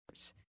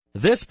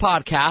This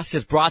podcast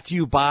is brought to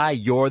you by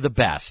You're the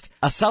Best,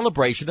 a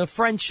celebration of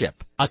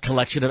friendship, a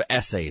collection of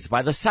essays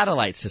by the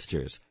Satellite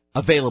Sisters,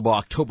 available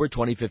October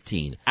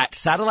 2015 at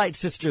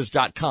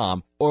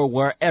satellitesisters.com or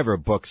wherever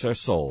books are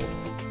sold.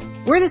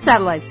 We're the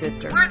Satellite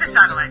Sisters. We're the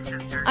Satellite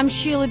Sisters. I'm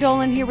Sheila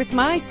Dolan here with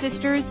my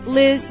sisters,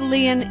 Liz,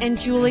 Leon, and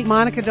Julie.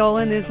 Monica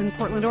Dolan is in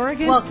Portland,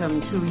 Oregon.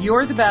 Welcome to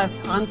You're the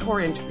Best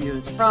Encore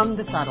interviews from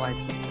the Satellite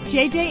Sisters.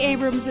 JJ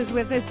Abrams is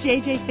with us.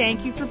 JJ,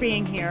 thank you for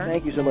being here.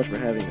 Thank you so much for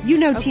having me. You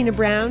know Tina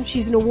Brown.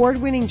 She's an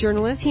award-winning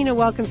journalist. Tina,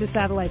 welcome to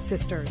Satellite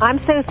Sisters.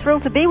 I'm so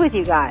thrilled to be with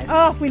you guys.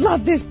 Oh, we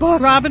love this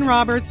book. Robin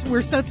Roberts,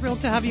 we're so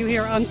thrilled to have you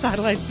here on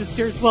Satellite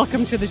Sisters.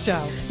 Welcome to the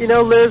show. You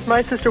know, Liz,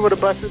 my sister would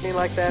have busted me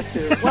like that,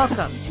 too.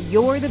 Welcome to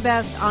You're the Best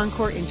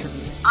Encore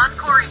interviews.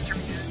 Encore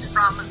interviews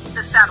from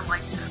the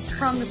Satellite Sisters.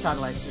 From the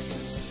Satellite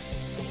Sisters.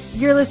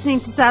 You're listening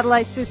to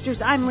Satellite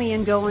Sisters. I'm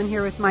Leon Dolan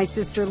here with my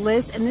sister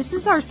Liz, and this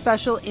is our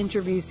special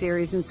interview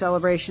series in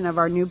celebration of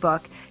our new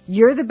book,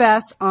 You're the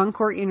Best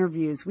Encore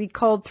Interviews. We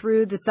culled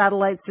through the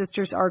Satellite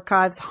Sisters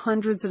archives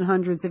hundreds and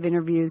hundreds of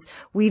interviews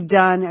we've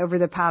done over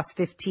the past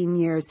 15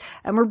 years,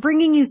 and we're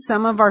bringing you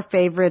some of our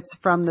favorites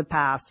from the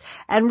past.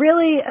 And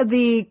really,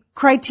 the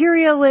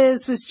criteria,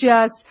 Liz, was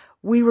just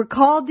we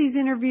recalled these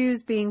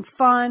interviews being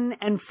fun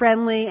and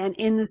friendly and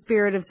in the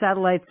spirit of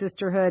Satellite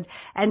Sisterhood.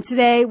 And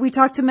today we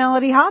talked to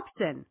Mellody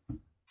Hobson.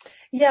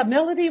 Yeah,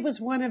 Mellody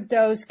was one of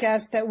those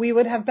guests that we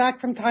would have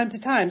back from time to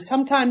time.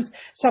 Sometimes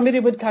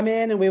somebody would come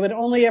in and we would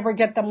only ever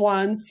get them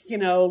once, you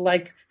know,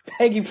 like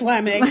Peggy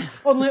Fleming,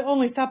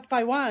 only stopped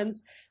by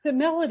once. But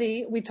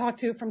Mellody, we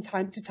talked to from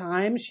time to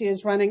time. She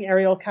is running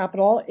Ariel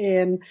Capital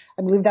in,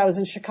 I believe that was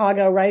in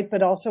Chicago, right?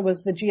 But also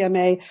was the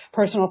GMA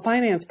personal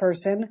finance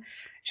person.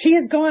 She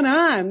has gone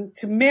on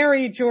to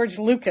marry George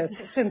Lucas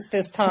since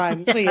this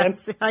time, Leon.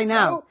 Yes, I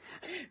know.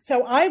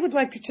 So I would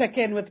like to check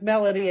in with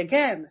Mellody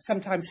again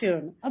sometime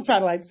soon on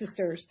Satellite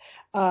Sisters.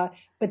 But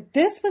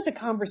this was a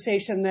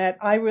conversation that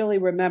I really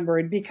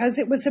remembered because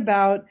it was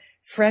about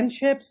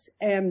friendships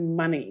and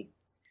money.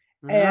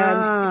 And,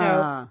 you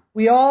know,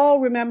 we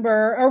all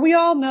remember, or we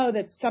all know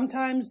that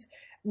sometimes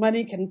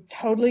money can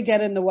totally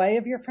get in the way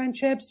of your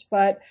friendships,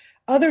 but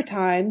other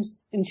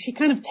times, and she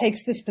kind of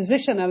takes this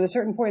position at a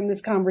certain point in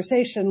this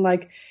conversation,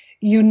 like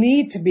you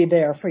need to be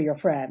there for your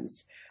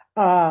friends.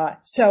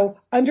 So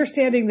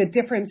understanding the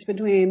difference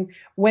between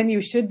when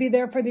you should be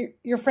there for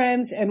your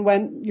friends and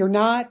when you're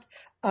not,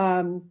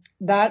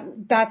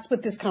 that's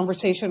what this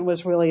conversation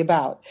was really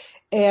about.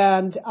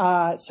 And,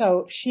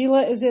 so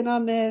Sheila is in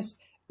on this.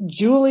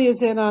 Julie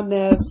is in on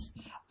this.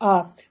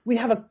 We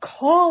have a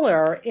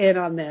caller in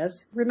on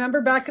this.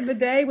 Remember back in the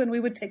day when we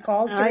would take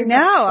calls? I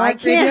know. I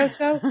can't.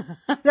 Radio show?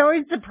 It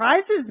always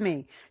surprises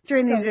me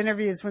during these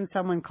interviews when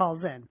someone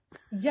calls in.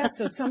 Yes.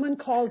 So someone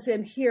calls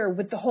in here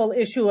with the whole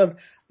issue of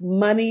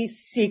money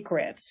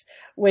secrets,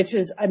 which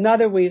is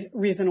another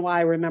reason why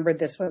I remembered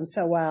this one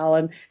so well.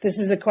 And this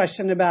is a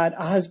question about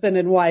a husband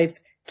and wife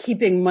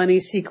keeping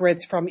money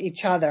secrets from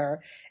each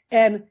other.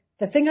 And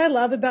the thing I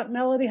love about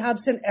Mellody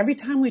Hobson, every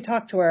time we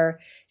talked to her,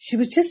 she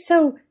was just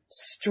so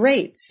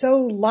straight, so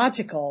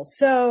logical.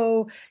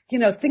 So, you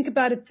know, think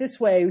about it this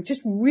way,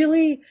 just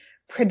really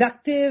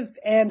productive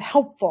and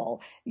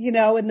helpful. You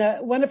know, and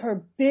one of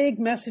her big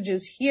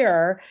messages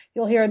here,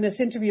 you'll hear in this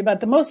interview about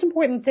the most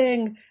important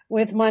thing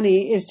with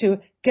money is to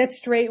get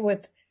straight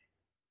with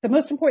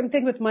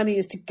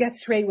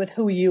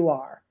who you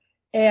are.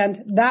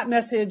 And that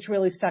message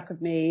really stuck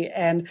with me.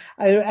 And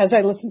as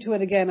I listened to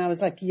it again, I was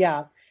like,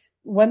 yeah,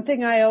 one thing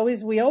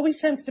we always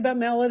sensed about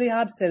Mellody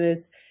Hobson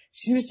is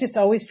she was just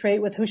always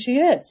straight with who she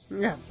is.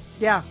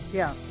 Yeah.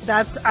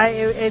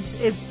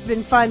 It's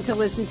been fun to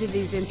listen to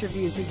these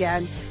interviews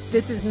again.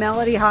 This is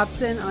Mellody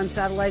Hobson on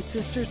Satellite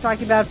Sisters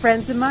talking about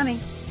friends and money.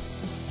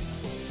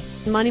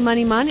 Money,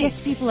 money, money. Gets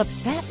people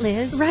upset,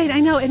 Liz. Right, I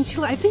know. And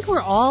Sheila, I think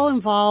we're all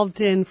involved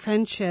in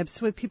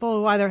friendships with people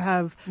who either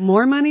have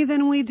more money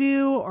than we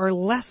do or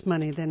less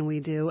money than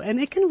we do. And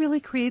it can really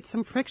create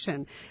some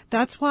friction.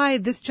 That's why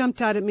this jumped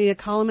out at me, a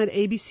column at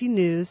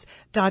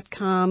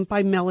abcnews.com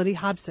by Mellody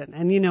Hobson.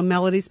 And, you know,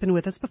 Mellody's been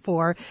with us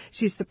before.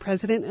 She's the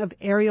president of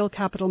Ariel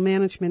Capital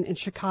Management in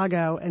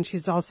Chicago, and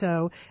she's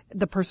also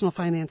the personal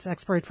finance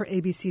expert for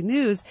ABC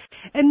News.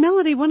 And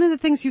Mellody, one of the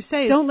things you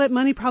say is don't let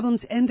money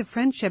problems end a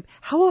friendship.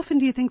 How often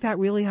do you think that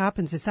really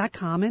happens? Is that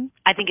common?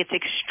 I think it's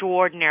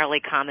extraordinarily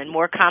common,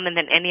 more common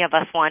than any of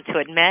us want to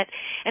admit.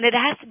 And it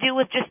has to do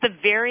with just the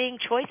varying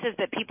choices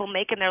that people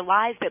make in their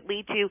lives that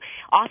lead to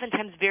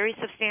oftentimes very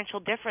substantial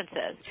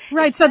differences.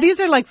 Right. So these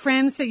are like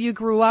friends that you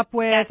grew up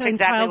with in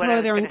exactly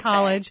childhood or in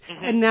college,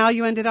 and now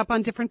you ended up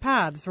on different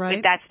paths,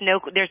 right?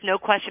 There's no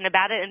question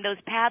about it. And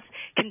those paths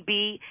can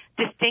be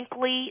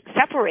distinctly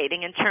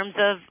separating in terms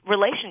of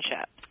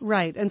relationship.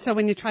 Right. And so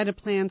when you try to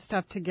plan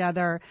stuff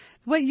together,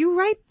 what you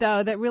write,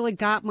 though, that really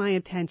got my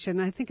attention,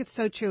 I think it's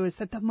so true, is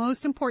that the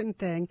most important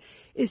thing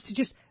is to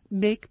just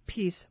make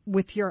peace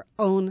with your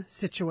own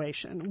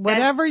situation.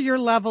 Whatever your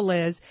level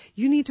is,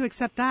 you need to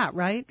accept that,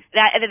 right?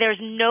 There's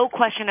no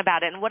question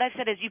about it. And what I've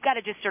said is you've got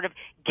to just sort of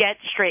get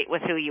straight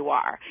with who you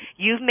are.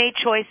 You've made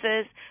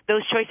choices.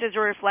 Those choices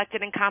are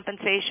reflected in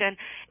compensation.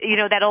 You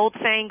know, that old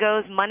saying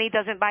goes, money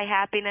doesn't buy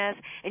happiness.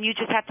 And you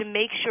just have to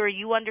make sure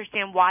you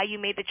understand why you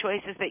made the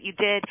choices that you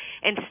did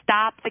and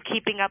stop the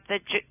keeping up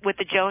with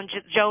the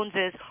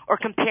Joneses or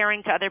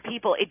comparing to other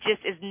people. It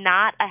just is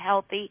not a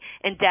healthy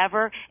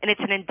endeavor, and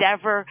it's an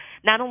endeavor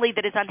not only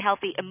that is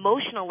unhealthy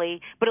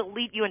emotionally, but it'll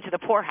lead you into the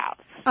poorhouse.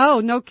 Oh,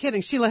 no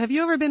kidding. Sheila, have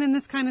you ever been in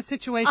this kind of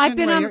situation? I've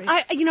been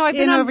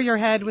over your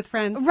head with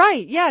friends?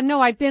 Right. Yeah.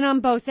 No, I've been on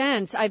both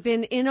ends. I've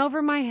been in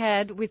over my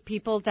head with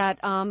people that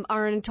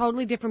are in a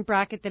totally different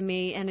bracket than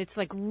me, and it's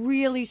like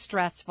really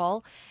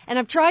stressful. And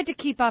I've tried to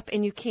keep up,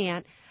 and you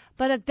can't.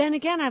 But then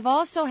again, I've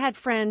also had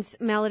friends,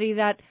 Mellody,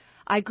 that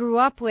I grew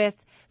up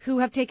with who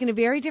have taken a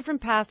very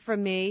different path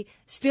from me,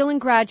 still in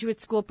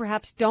graduate school,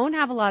 perhaps don't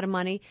have a lot of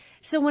money.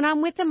 So when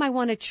I'm with them, I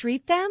want to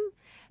treat them,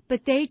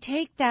 but they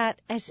take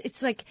that as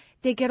it's like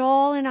they get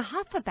all in a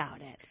huff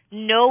about it.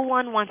 No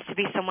one wants to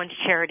be someone's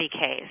charity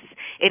case.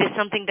 It is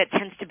something that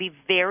tends to be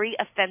very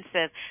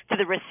offensive to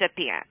the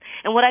recipient.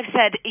 And what I've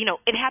said, you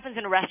know, it happens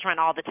in a restaurant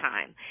all the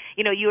time.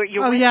 You know, you're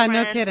oh, with yeah,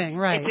 friends, no kidding,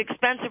 right. It's an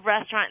expensive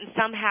restaurant, and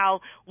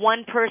somehow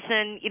one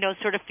person, you know,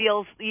 sort of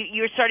feels,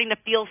 you're starting to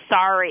feel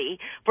sorry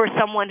for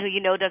someone who you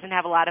know doesn't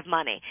have a lot of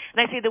money.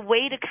 And I say the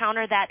way to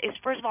counter that is,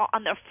 first of all,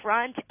 on the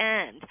front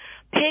end,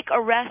 pick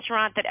a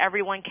restaurant that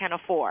everyone can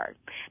afford.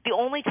 The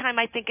only time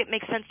I think it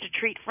makes sense to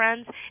treat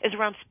friends is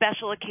around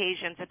special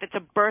occasions, if it's a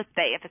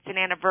birthday, if it's an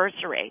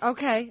anniversary.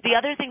 Okay. The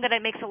other thing that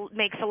makes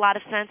a lot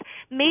of sense,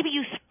 maybe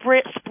you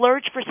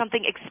splurge for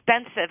something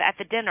expensive at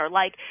the dinner,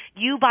 like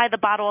you buy the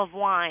bottle of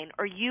wine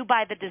or you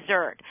buy the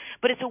dessert.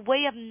 But it's a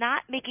way of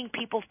not making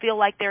people feel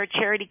like they're a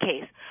charity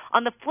case.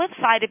 On the flip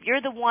side, if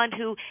you're the one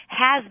who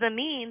has the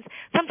means,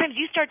 sometimes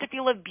you start to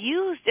feel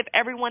abused if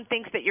everyone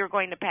thinks that you're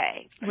going to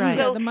pay. Right.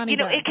 So, the money you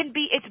know, bags.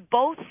 it's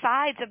both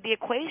sides of the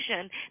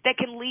equation that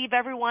can leave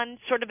everyone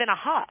sort of in a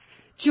huff.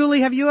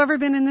 Julie, have you ever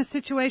been in this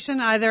situation,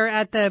 either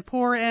at the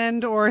poor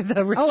end or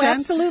the rich end? Oh,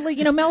 absolutely.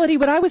 You know, Mellody,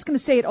 what I was going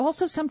to say, it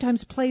also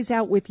sometimes plays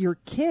out with your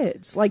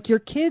kids. Like your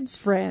kids'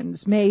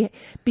 friends may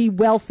be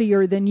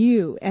wealthier than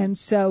you. And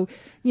so,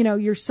 you know,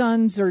 your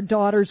sons or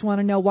daughters want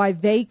to know why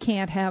they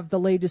can't have the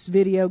latest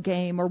video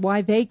game or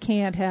why they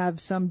can't have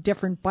some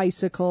different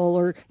bicycle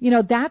or, you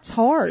know, that's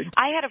hard.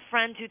 I had a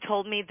friend who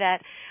told me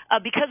that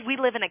because we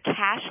live in a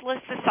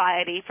cashless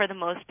society for the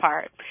most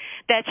part,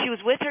 that she was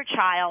with her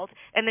child,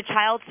 and the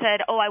child said,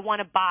 oh, I want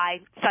to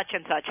buy such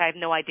and such. I have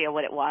no idea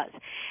what it was.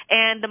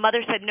 And the mother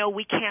said, no,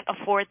 we can't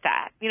afford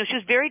that. You know, she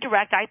was very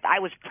direct. I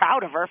was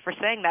proud of her for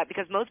saying that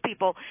because most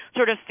people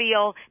sort of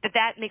feel that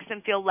that makes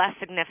them feel less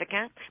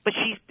significant. But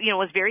she, you know,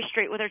 was very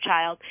straight with her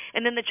child.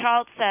 And then the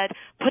child said,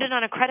 put it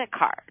on a credit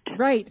card.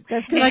 Right.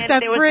 That's good. Like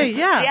that's free,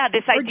 yeah. Yeah,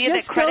 this Or idea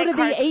just that go credit to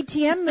cards, the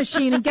ATM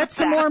machine and get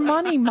some more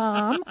money,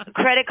 Mom.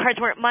 credit cards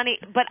weren't money,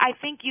 but I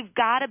think you've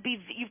got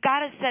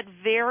to set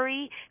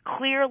very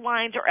clear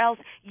lines, or else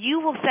you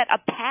will set a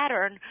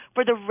pattern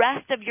for the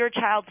rest of your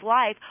child's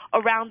life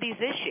around these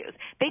issues.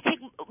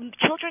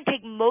 Children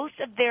take most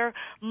of their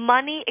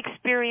money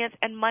experience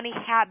and money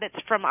habits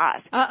from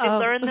us. Uh-oh.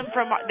 They learn them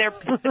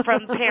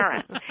from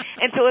parents.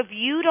 And so if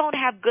you don't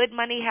have good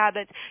money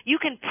habits, you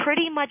can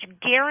pretty much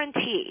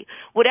guarantee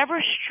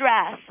whatever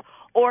stress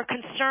or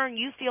concern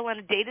you feel on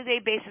a day-to-day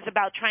basis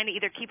about trying to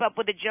either keep up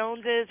with the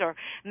Joneses or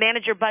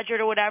manage your budget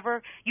or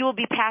whatever, you will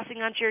be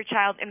passing on to your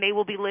child, and they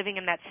will be living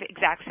in that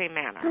exact same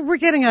manner. We're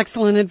getting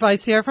excellent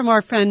advice here from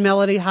our friend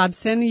Mellody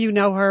Hobson. You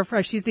know her.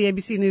 She's the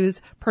ABC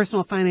News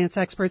personal finance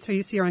expert, so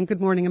you see her on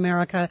Good Morning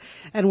America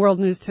and World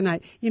News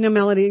Tonight. You know,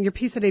 Mellody, in your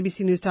piece at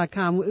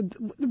abcnews.com,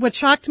 what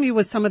shocked me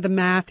was some of the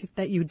math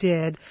that you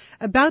did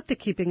about the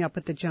keeping up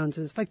with the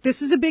Joneses. Like,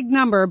 this is a big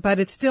number, but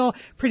it's still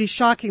pretty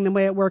shocking the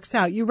way it works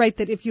out. You write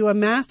that if you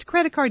amassed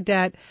credit card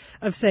debt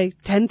of, say,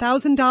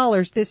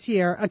 $10,000 this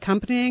year,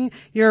 accompanying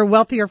your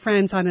wealthier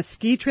friends on a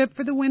ski trip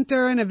for the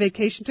winter and a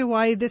vacation to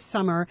Hawaii this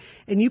summer,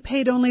 and you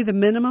paid only the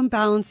minimum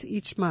balance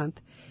each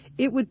month,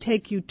 it would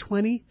take you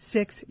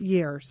 26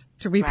 years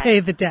to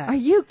repay the debt. Are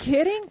you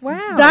kidding?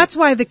 Wow. That's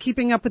why the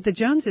keeping up with the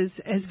Joneses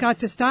has got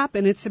to stop,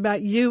 and it's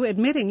about you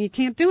admitting you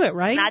can't do it,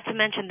 right? Not to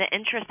mention the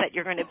interest that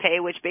you're going to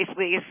pay, which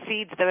basically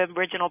exceeds the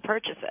original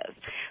purchases.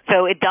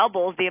 So it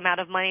doubles the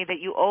amount of money that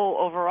you owe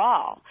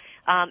overall.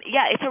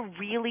 Yeah, it's a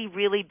really,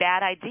 really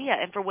bad idea.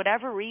 And for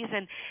whatever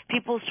reason,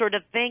 people sort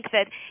of think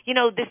that, you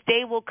know, this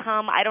day will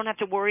come. I don't have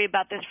to worry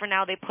about this for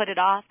now. They put it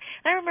off.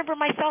 And I remember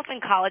myself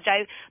in college.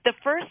 The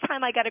first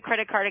time I got a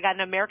credit card, I got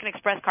an American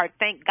Express card,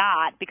 thank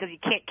God, because you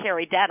can't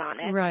carry debt on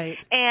it. Right.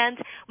 And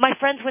my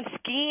friends went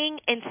skiing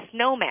in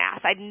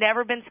Snowmass. I'd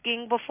never been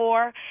skiing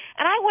before.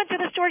 And I went to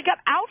the store and got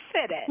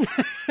outfitted.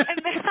 And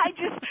then I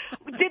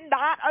just did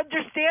not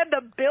understand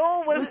the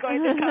bill was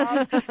going to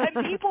come,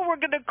 and people were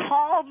going to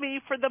call me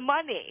for the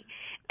money.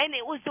 And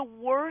it was the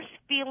worst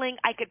feeling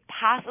I could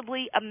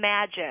possibly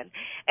imagine.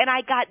 And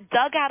I got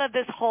dug out of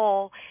this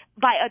hole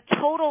by a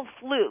total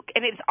fluke,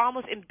 and it's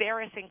almost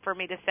embarrassing for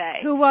me to say.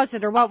 Who was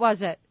it, or what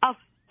was it? A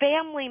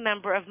family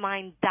member of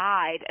mine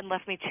died and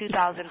left me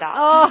 $2,000.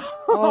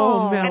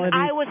 Oh, Mellody. And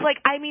I was like,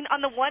 I mean, on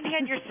the one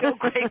hand, you're so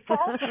grateful,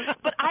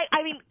 but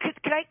I mean,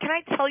 can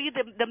I tell you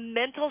the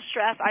mental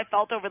stress I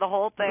felt over the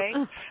whole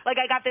thing? Like,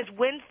 I got this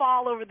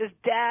windfall over this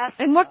death.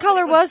 And what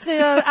color was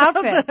the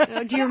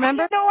outfit? Do you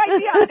remember? No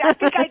idea. I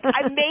think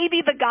I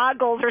maybe the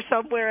goggles are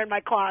somewhere in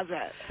my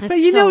closet. But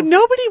you know,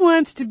 nobody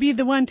wants to be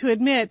the one to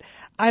admit,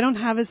 I don't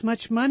have as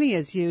much money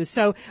as you.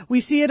 So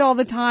we see it all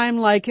the time,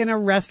 like in a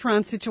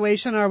restaurant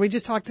situation, or we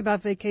just talked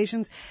about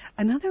vacations.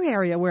 Another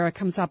area where it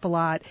comes up a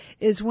lot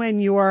is when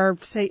you're,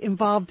 say,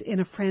 involved in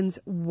a friend's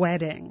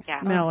wedding,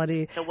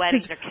 Mellody. The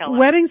weddings are killing.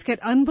 Weddings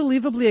get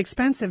unbelievably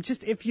expensive.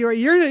 Just if you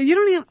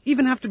don't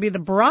even have to be the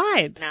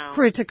bride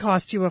for it to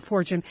cost you a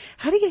fortune.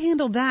 How do you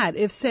handle that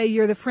if, say,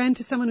 you're the friend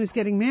to someone who's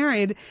getting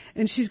married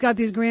and she's got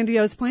these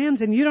grandiose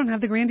plans and you don't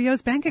have the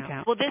grandiose bank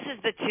account? Well, this is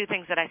the two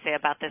things that I say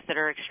about this that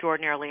are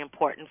extraordinarily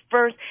important.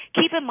 First,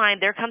 keep in mind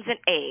there comes an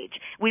age.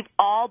 We've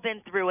all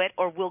been through it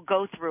or will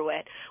go through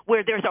it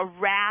where there's a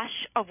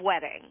rash of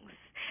weddings.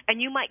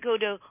 And you might go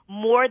to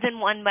more than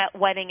one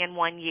wedding in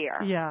 1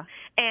 year. Yeah.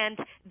 And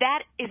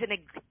that is an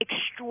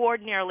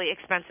extraordinarily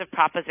expensive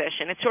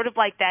proposition. It's sort of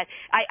like that.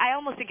 I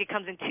almost think it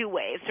comes in two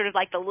ways, sort of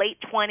like the late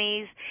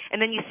 20s, and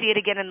then you see it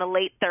again in the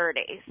late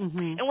 30s.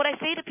 Mm-hmm. And what I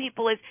say to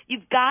people is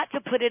you've got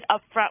to put it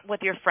up front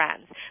with your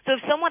friends. So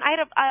if someone, I had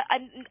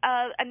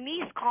a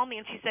niece call me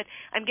and she said,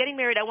 I'm getting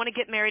married. I want to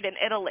get married in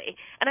Italy.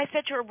 And I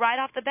said to her right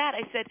off the bat,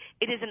 I said,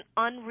 it is an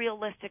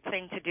unrealistic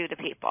thing to do to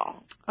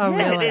people. Oh,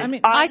 Yes, really? I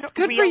mean,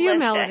 good for you,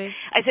 Mellody.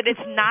 I said,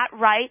 it's not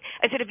right.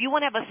 I said, if you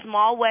want to have a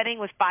small wedding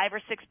with 5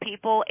 or 6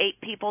 people,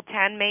 8 people,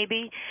 10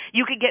 maybe,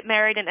 you could get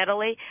married in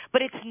Italy,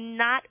 but it's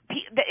not,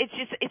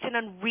 it's an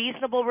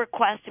unreasonable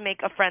request to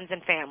make of friends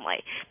and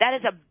family. That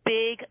is a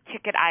big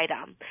ticket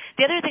item.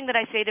 The other thing that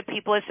I say to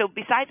people is, so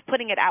besides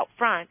putting it out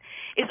front,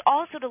 is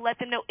also to let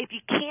them know if you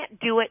can't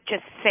do it,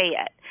 just say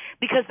it.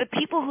 Because the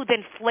people who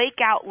then flake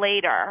out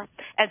later,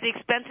 as the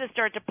expenses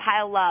start to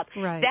pile up,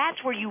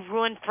 that's where you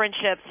ruin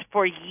friendships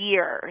for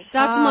years.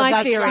 That's my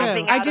that's theory.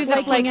 true. I do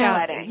the flake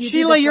out.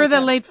 Sheila, you're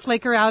the late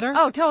flaker outer?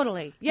 Oh,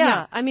 totally.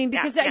 Yeah. I mean,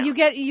 because you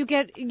get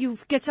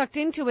sucked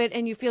into it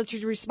and you feel it's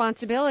your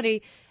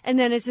responsibility. And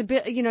then it's a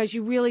bit, as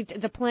you really,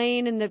 the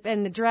plane and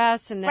the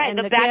dress and the, right, and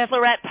the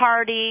bachelorette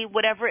party,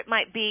 whatever it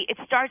might be, it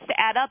starts to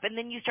add up, and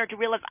then you start to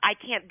realize, I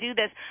can't do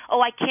this.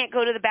 Oh, I can't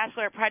go to the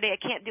bachelorette party. I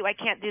can't do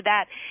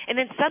that. And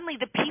then suddenly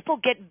the people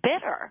get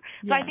bitter.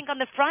 So I think on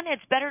the front end,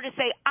 it's better to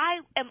say,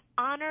 I am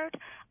honored.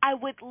 I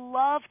would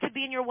love to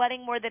be in your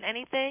wedding more than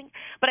anything,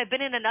 but I've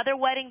been in another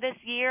wedding this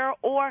year,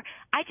 or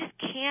I just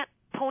can't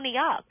pony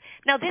up.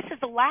 Now, this is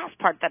the last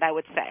part that I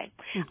would say.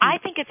 Mm-hmm. I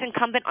think it's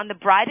incumbent on the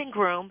bride and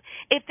groom,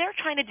 if they're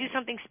trying to do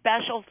something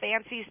special,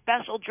 fancy,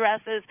 special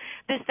dresses,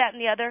 this, that,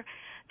 and the other,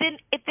 then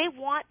if they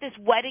want this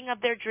wedding of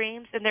their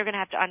dreams, then they're going to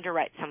have to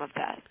underwrite some of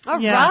that. All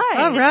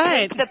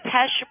right. Take the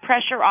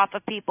pressure off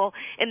of people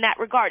in that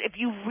regard. If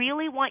you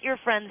really want your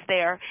friends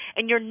there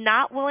and you're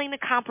not willing to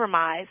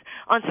compromise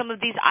on some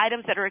of these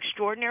items that are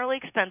extraordinarily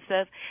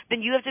expensive,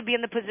 then you have to be in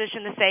the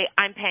position to say,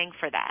 I'm paying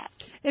for that.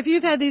 If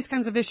you've had these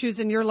kinds of issues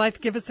in your life,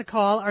 give us a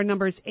call. Our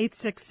number is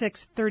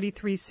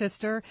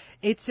 866-33-SISTER,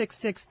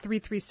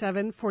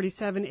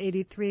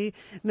 866-337-4783.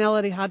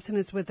 Mellody Hobson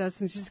is with us,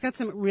 and she's got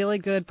some really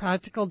good,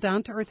 practical,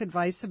 down-to-earth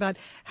advice about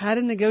how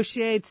to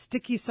negotiate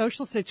sticky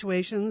social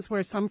situations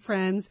where some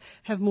friends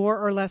have more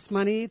or less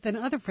money than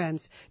other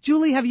friends.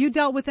 Julie, have you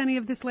dealt with any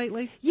of this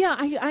lately? Yeah,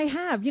 I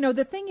have.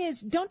 The thing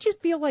is, don't you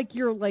feel like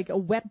you're like a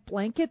wet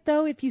blanket,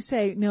 though, if you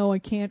say, no, I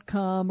can't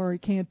come or I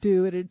can't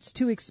do it, it's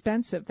too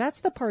expensive. That's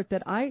the part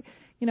that I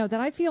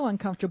feel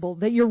uncomfortable,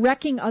 that you're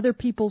wrecking other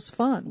people's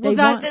fun. Well,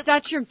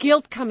 that's your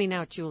guilt coming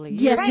out, Julie.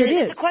 Yes, right. it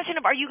is. It's a question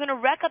of, are you going to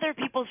wreck other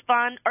people's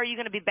fun, or are you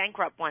going to be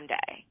bankrupt one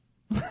day?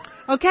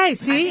 Okay,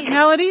 see,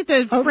 Mellody,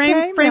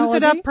 frames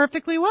it up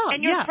perfectly well.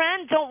 And your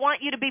friends don't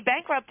want you to be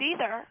bankrupt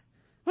either.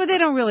 Well, they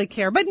don't really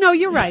care. But no,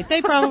 you're right.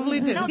 They probably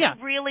do. No, they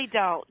really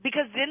don't.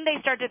 Because then they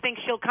start to think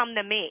she'll come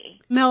to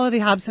me. Mellody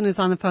Hobson is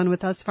on the phone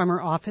with us from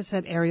her office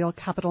at Ariel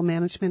Capital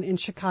Management in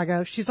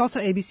Chicago. She's also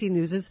ABC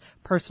News'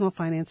 personal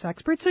finance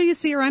expert. So you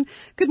see her on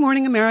Good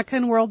Morning America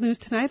and World News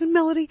Tonight. And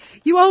Mellody,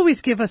 you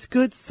always give us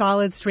good,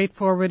 solid,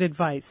 straightforward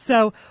advice.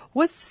 So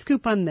what's the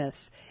scoop on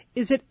this?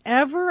 Is it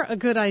ever a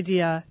good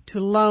idea to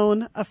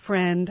loan a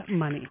friend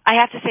money? I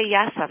have to say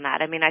yes on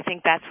that. I mean, I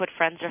think that's what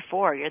friends are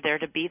for. You're there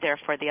to be there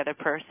for the other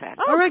person.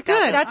 Oh, all right,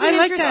 good. That's an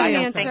interesting answer. I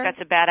don't think that's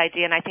a bad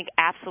idea, and I think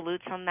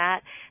absolutes on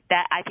that.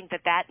 I think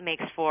that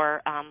makes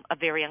for a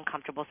very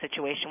uncomfortable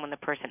situation when the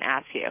person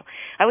asks you.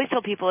 I always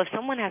tell people, if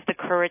someone has the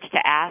courage to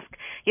ask,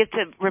 you have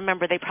to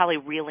remember they probably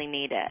really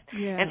need it.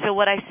 Yeah. And so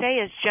what I say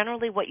is,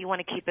 generally what you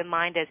want to keep in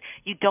mind is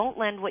you don't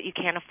lend what you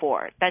can't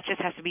afford. That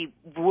just has to be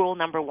rule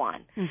number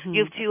one. Mm-hmm.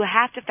 You have to you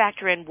have to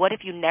factor in, what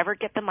if you never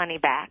get the money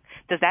back?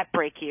 Does that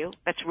break you?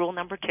 That's rule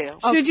number 2.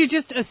 Should you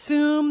just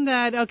assume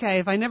that, okay,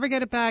 if I never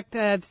get it back,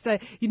 that's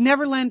you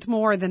never lent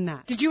more than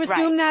that? Did you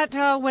assume that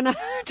when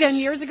 10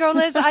 years ago,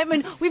 Liz? I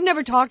mean, we've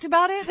never talked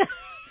about it.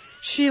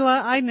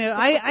 Sheila, I knew.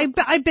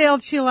 I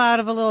bailed Sheila out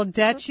of a little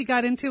debt she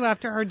got into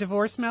after her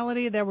divorce,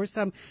 Mellody. There were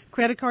some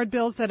credit card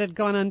bills that had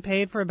gone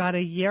unpaid for about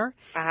a year.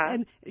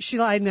 And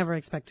Sheila, I never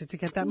expected to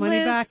get that money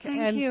Liz, back.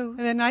 Thank you.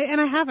 And I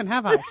haven't,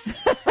 have I?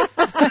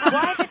 Well,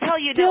 I have to tell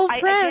you, Still again,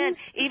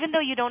 friends. even though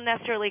you don't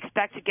necessarily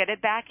expect to get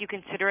it back, you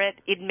consider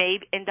it may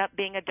end up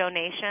being a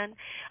donation.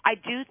 I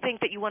do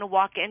think that you want to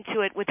walk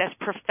into it with as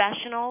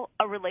professional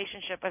a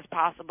relationship as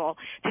possible,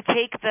 to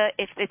take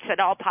if it's at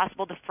all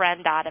possible, the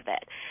friend out of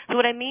it. So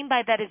what I mean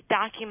by that is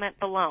document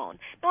the loan.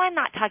 No, I'm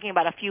not talking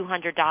about a few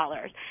 $100s,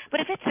 but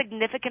if it's a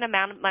significant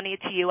amount of money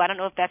to you, I don't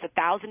know if that's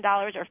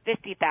 $1,000 or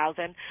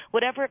 $50,000,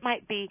 whatever it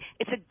might be,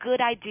 it's a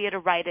good idea to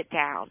write it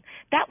down.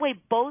 That way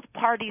both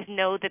parties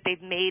know that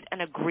they've made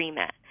an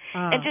agreement.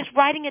 And just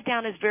writing it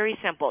down is very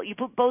simple. You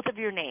put both of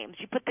your names,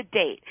 you put the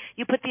date,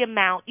 you put the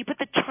amount, you put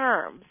the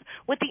terms,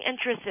 what the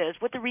interest is,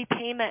 what the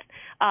repayment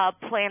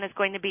plan is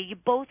going to be. You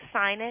both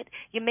sign it,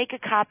 you make a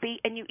copy,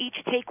 and you each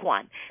take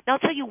one. Now I'll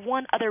tell you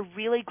one other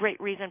really great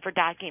reason for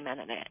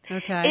documenting it.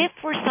 Okay. If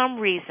for some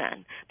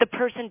reason the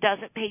person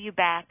doesn't pay you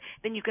back,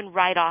 then you can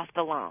write off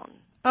the loan.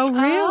 Oh,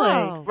 really?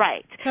 Oh.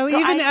 Right. So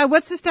even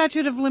what's the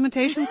statute of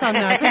limitations on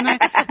that? Can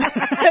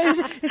I,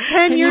 is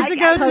 10 years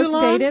ago too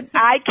long?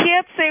 I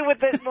can't say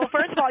well,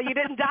 first of all, you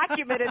didn't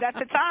document it at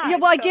the time. Yeah,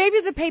 well, I gave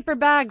you the paper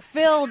bag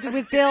filled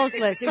with bills,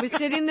 Liz. It was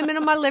sitting in the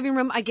middle of my living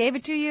room. I gave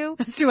it to you.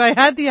 That's true. I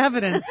had the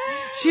evidence.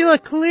 Sheila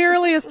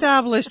clearly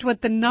established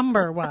what the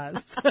number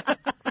was.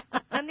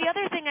 And the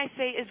other thing I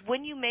say is,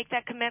 when you make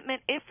that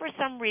commitment, if for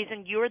some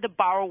reason you're the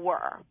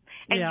borrower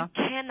and you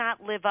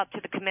cannot live up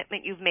to the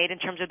commitment you've made in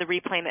terms of the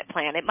repayment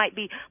plan, it might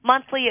be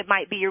monthly, it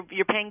might be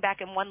you're paying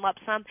back in one lump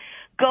sum,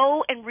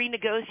 go and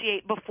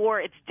renegotiate before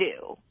it's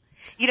due.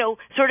 You know,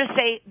 sort of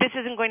say, this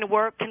isn't going to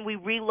work, can we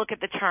relook at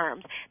the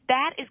terms?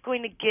 That is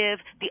going to give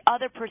the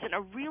other person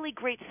a really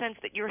great sense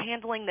that you're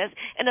handling this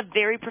in a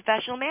very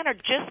professional manner,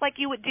 just like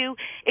you would do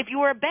if you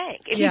were a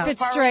bank. If Keep it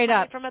straight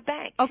up. From a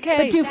bank. Okay.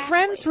 But do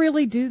friends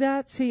really do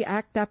that? See,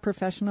 act that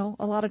professional?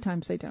 A lot of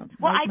times they don't.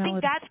 Well, right, I think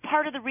Mellody? that's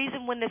part of the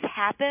reason when this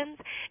happens,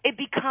 it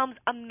becomes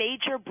a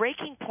major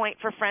breaking point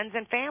for friends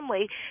and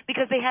family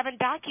because they haven't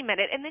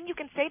documented. And then you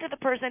can say to the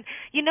person,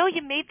 you know,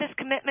 you made this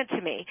commitment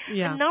to me.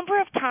 Yeah. A number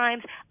of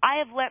times I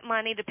have lent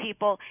money to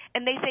people,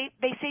 and they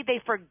say they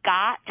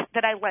forgot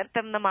that I lent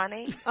them the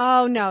money.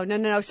 Oh, no.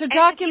 So And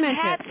document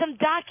if you had it. some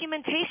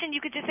documentation, you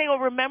could just say, well,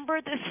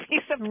 remember this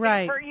piece of paper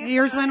Right. you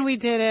Here's signed? when we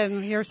did it,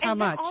 and here's how And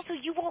much. then also,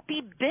 you won't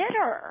be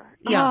bitter.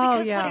 Yeah. Oh,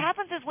 Because yeah. what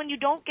happens is when you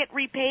don't get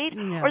repaid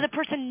Yeah. or the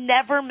person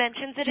never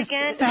mentions it Just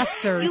again,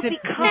 festers. you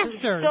It become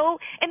festers. so.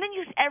 And then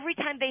every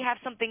time they have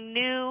something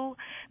new,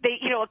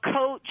 a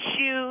coat,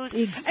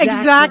 shoes.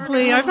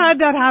 Exactly. I've had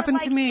that happen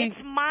like, to me. It's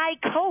my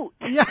coat.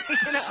 Yeah.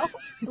 You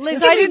know. Liz,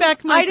 Give I me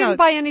back my didn't coat.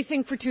 buy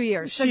anything for 2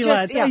 years. So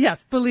Sheila, just, yeah.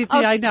 yes, believe me,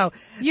 Oh, I know.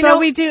 you But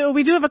know-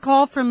 we do have a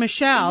call from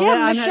Michelle.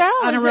 Yeah, on Michelle.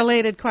 on a is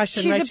related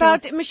question. She's right,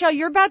 about Sheila? Michelle,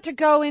 you're about to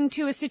go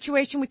into a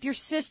situation with your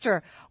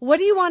sister. What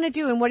do you want to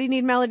do, and what do you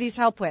need Melody's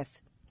help with?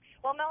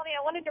 Well, Mellody, I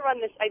wanted to run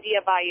this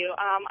idea by you.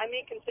 I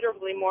make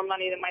considerably more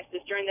money than my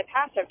sister. In the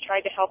past, I've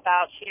tried to help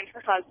out she and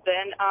her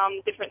husband,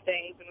 different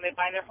things. When they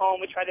buy their home,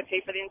 we try to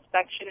pay for the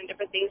inspection and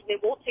different things. They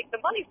won't take the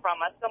money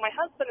from us. So my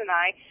husband and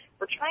I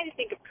were trying to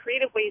think of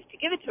creative ways to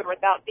give it to her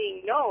without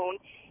being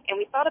known. And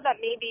we thought about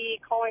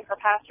maybe calling her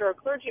pastor or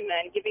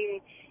clergyman,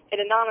 giving it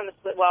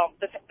anonymously. Well,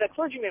 the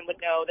clergyman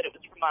would know that it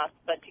was from us,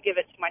 but to give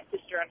it to my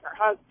sister and her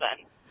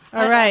husband.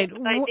 All right.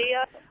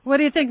 Idea. What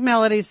do you think,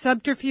 Mellody?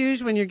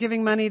 Subterfuge when you're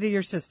giving money to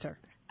your sister?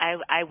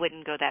 I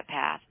wouldn't go that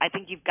path. I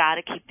think you've got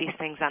to keep these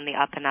things on the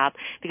up and up,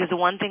 because the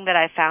one thing that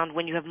I found,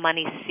 when you have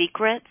money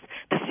secrets,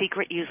 the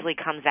secret usually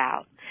comes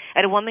out. I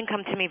had a woman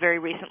come to me very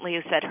recently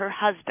who said her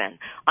husband,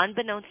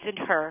 unbeknownst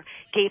to her,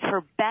 gave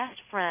her best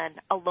friend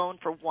a loan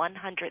for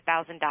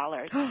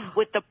 $100,000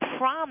 with the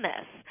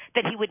promise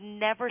that he would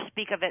never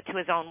speak of it to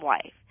his own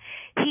wife.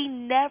 He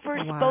never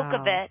spoke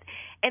of it,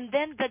 and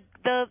then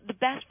the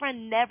best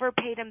friend never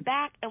paid him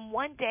back, and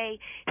one day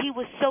he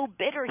was so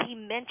bitter he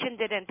mentioned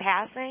it in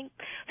passing.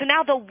 So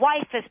now the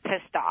wife is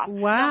pissed off.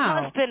 Wow.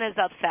 The husband is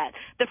upset.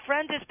 The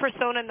friend is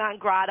persona non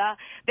grata.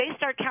 They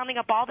start counting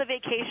up all the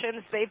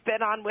vacations they've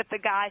been on with the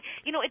guy.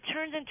 You know, it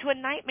turns into a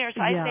nightmare.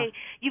 So I say,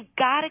 you've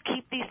got to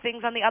keep these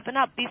things on the up and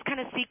up. These kind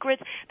of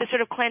secrets, the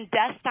sort of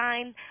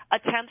clandestine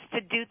attempts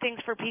to do things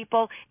for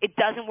people, it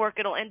doesn't work.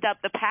 It'll end up,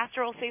 the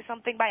pastor will say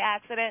something by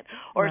accident,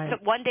 or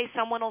one day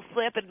someone will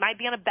slip. It might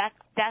be on a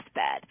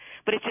deathbed,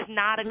 but it's just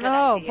not a good idea.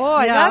 Oh,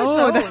 boy.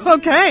 Yeah.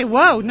 Okay.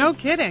 Whoa. No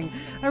kidding.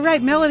 All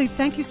right, Mellody,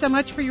 thank you so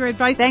much for your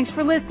advice. Thanks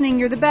for listening.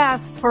 You're the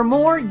best. For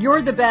more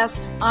You're the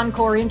Best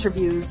Encore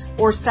interviews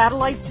or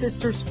Satellite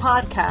Sisters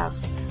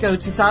podcasts, go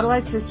to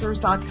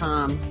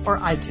satellitesisters.com or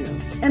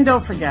iTunes. And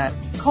don't forget,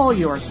 call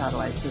your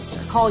satellite sister.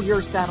 Call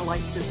your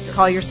satellite sister.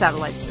 Call your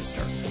satellite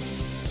sister.